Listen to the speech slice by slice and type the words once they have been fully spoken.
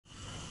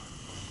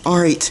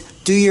Alright,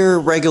 do your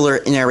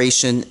regular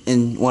narration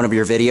in one of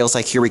your videos,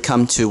 like here we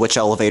come to which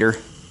elevator?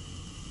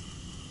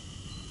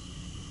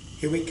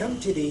 Here we come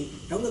to the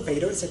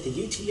elevators at the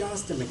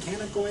UTS, the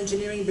Mechanical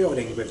Engineering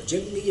Building with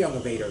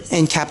JimLiElevators.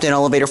 And Captain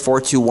Elevator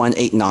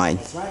 42189.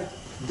 That's right.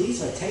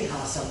 These are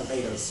Tejas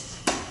elevators.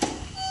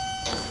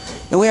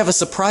 And we have a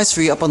surprise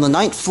for you up on the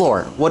 9th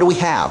floor. What do we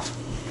have?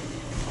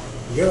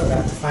 You're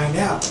about to find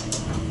out.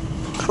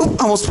 Ooh,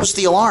 almost pushed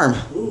the alarm.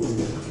 Ooh.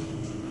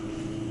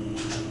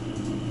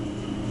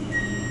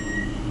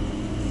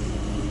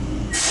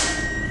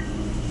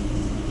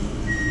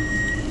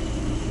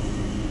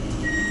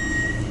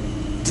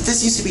 Did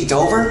this used to be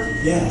Dover?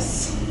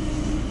 Yes.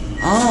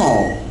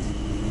 Oh.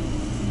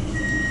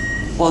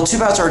 Well, too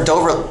bad our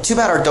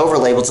Dover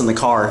label's in the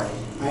car.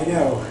 I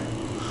know.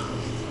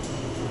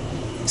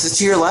 Is this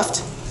to your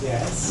left?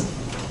 Yes.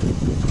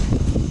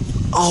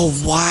 Oh,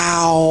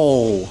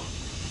 wow.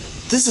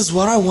 This is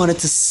what I wanted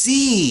to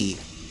see.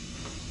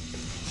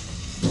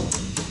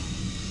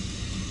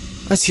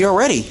 That's here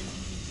already.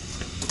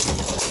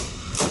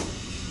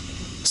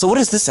 So what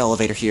is this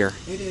elevator here?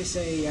 It is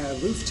a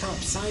rooftop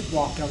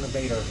sidewalk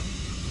elevator.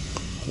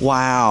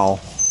 Wow.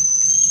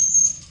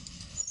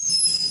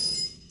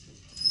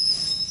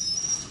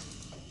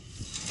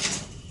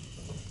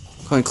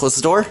 Go ahead and close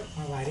the door.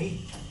 Alrighty.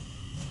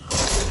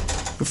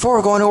 Before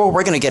we're going over,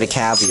 we're going to get a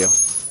cab view.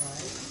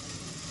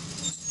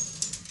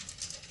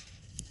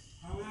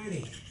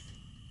 Alrighty.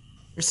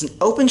 There's an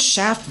open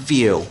shaft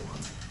view.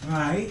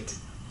 Right.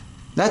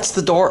 That's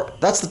the door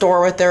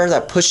right there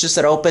that pushes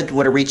it open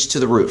when it reaches to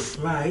the roof.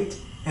 Right.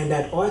 And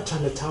that arch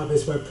on the top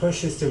is what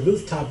pushes the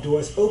rooftop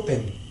doors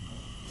open.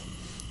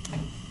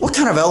 What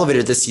kind of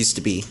elevator this used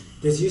to be?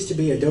 This used to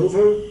be a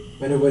Dover,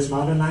 but it was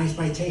modernized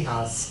by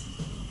Tejas.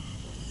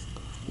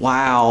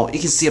 Wow, you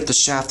can see up the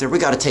shaft there. We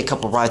got to take a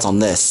couple rides on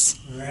this.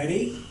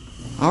 Ready?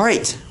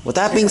 Alright, with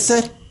that being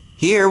said,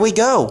 here we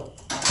go.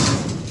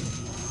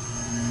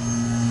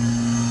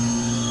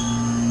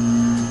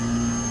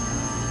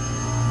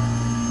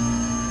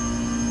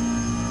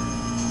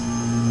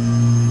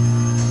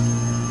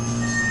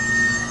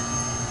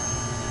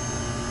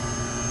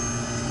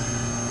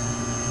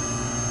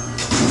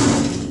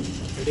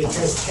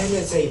 Because 10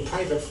 is a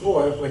private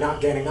floor, we're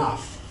not getting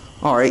off.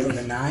 Alright. Go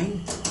to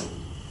 9.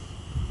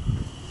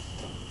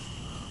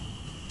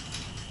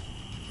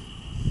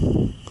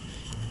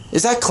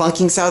 Is that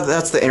clunking sound?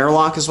 That's the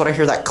interlock, is what I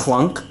hear, that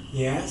clunk?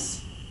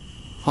 Yes.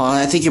 Hold on,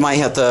 I think you might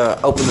have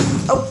to open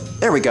the... Oh,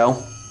 there we go.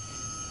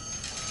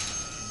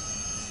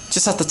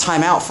 Just have to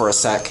time out for a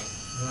sec.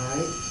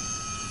 Right.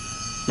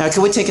 Now,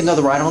 can we take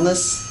another ride on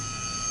this?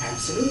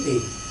 Absolutely.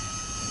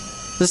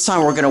 This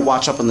time we're going to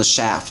watch up on the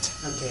shaft.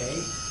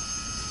 Okay.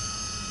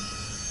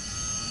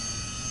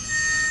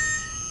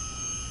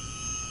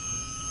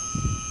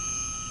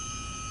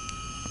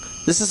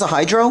 This is a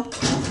hydro?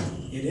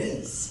 It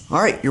is.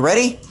 Alright, you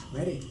ready?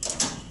 Ready.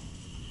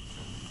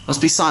 Let's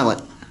be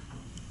silent.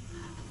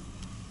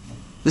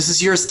 This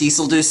is yours,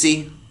 Diesel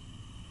Doocy.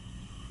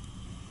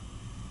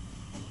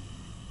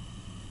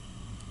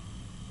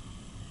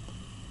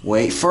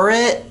 Wait for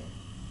it.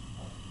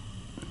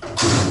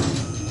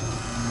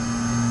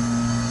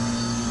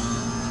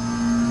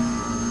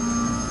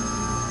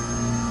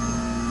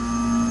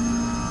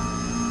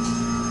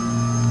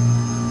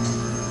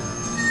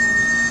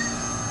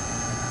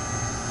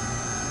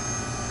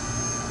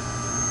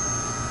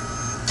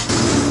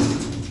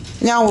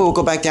 Now we will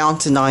go back down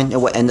to 9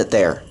 and we'll end it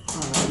there.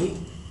 Alrighty.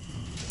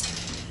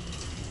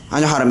 I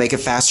know how to make it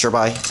faster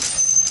by...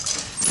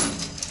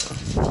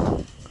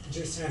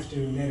 Just have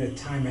to let it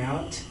time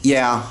out.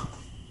 Yeah.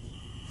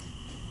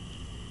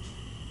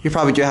 You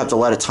probably do have to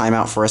let it time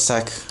out for a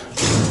sec.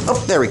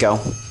 Oh, there we go.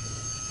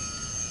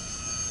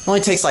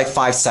 Only takes like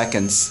 5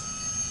 seconds.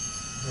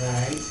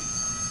 Right.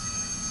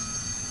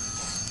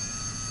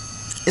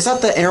 Is that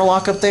the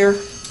interlock up there?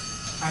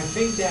 I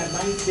think that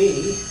might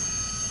be.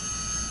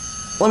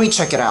 Let me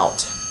check it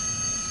out.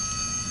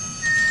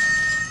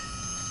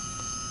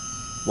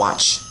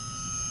 Watch.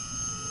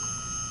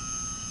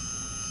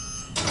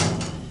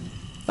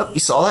 Oh, you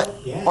saw that?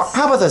 Yes. Or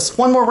how about this?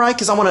 One more ride,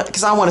 because I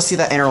want to see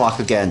that interlock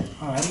again.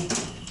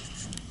 Alrighty.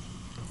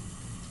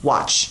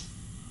 Watch.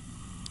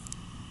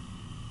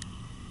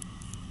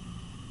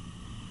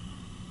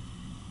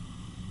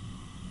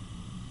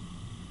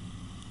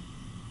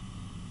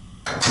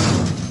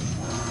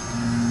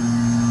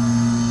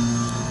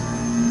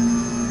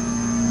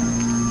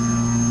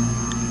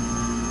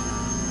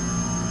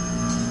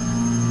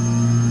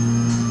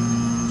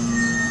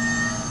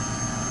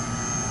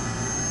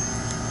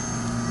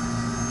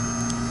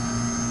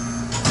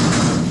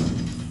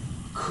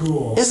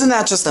 Cool. Isn't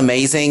that just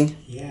amazing?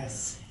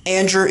 Yes.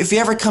 Andrew, if you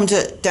ever come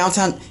to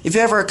downtown, if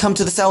you ever come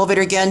to this elevator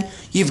again,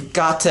 you've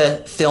got to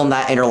film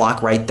that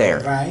interlock right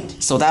there. Right.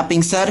 So that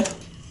being said,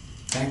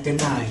 Back to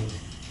 9.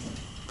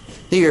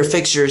 here are your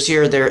fixtures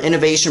here. They're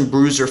Innovation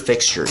Bruiser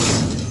fixtures.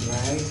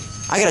 Right.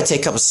 I gotta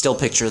take up a still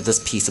picture of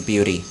this piece of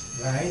beauty.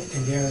 Right.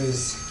 And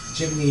there's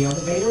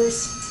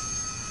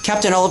JimLiElevators.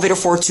 Captain Elevator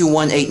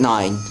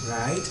 42189.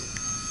 Right.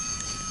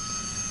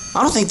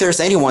 I don't think there's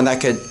anyone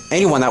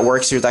that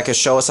works here that could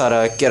show us how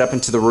to get up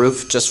into the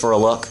roof just for a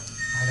look.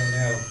 I don't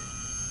know.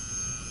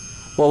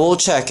 Well, we'll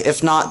check.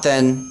 If not,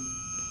 then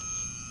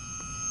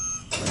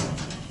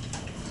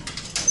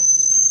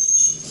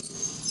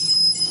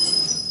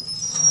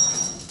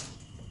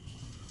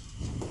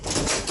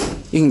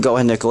you can go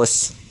ahead,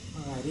 Nicholas.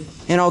 Alrighty.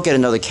 And I'll get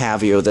another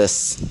cavity of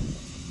this.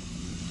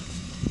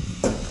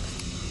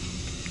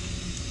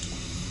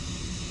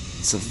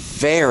 It's a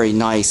very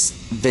nice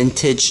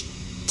vintage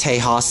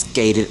Tejas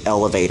gated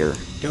elevator.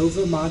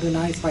 Dover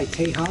modernized by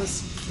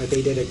Tejas, but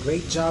they did a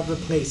great job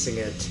replacing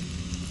it.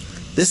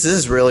 This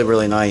is really,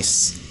 really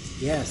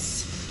nice. Yes.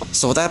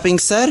 So with that being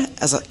said,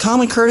 as a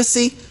common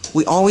courtesy,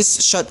 we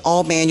always shut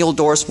all manual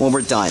doors when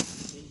we're done.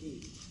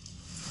 Indeed.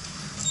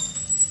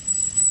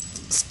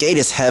 This gate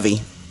is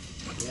heavy.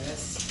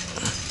 Yes.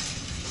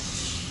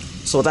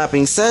 So with that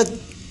being said,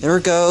 there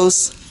it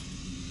goes.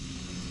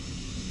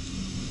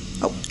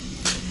 Oh.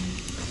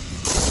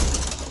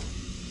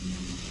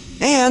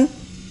 And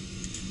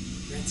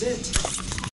That's it.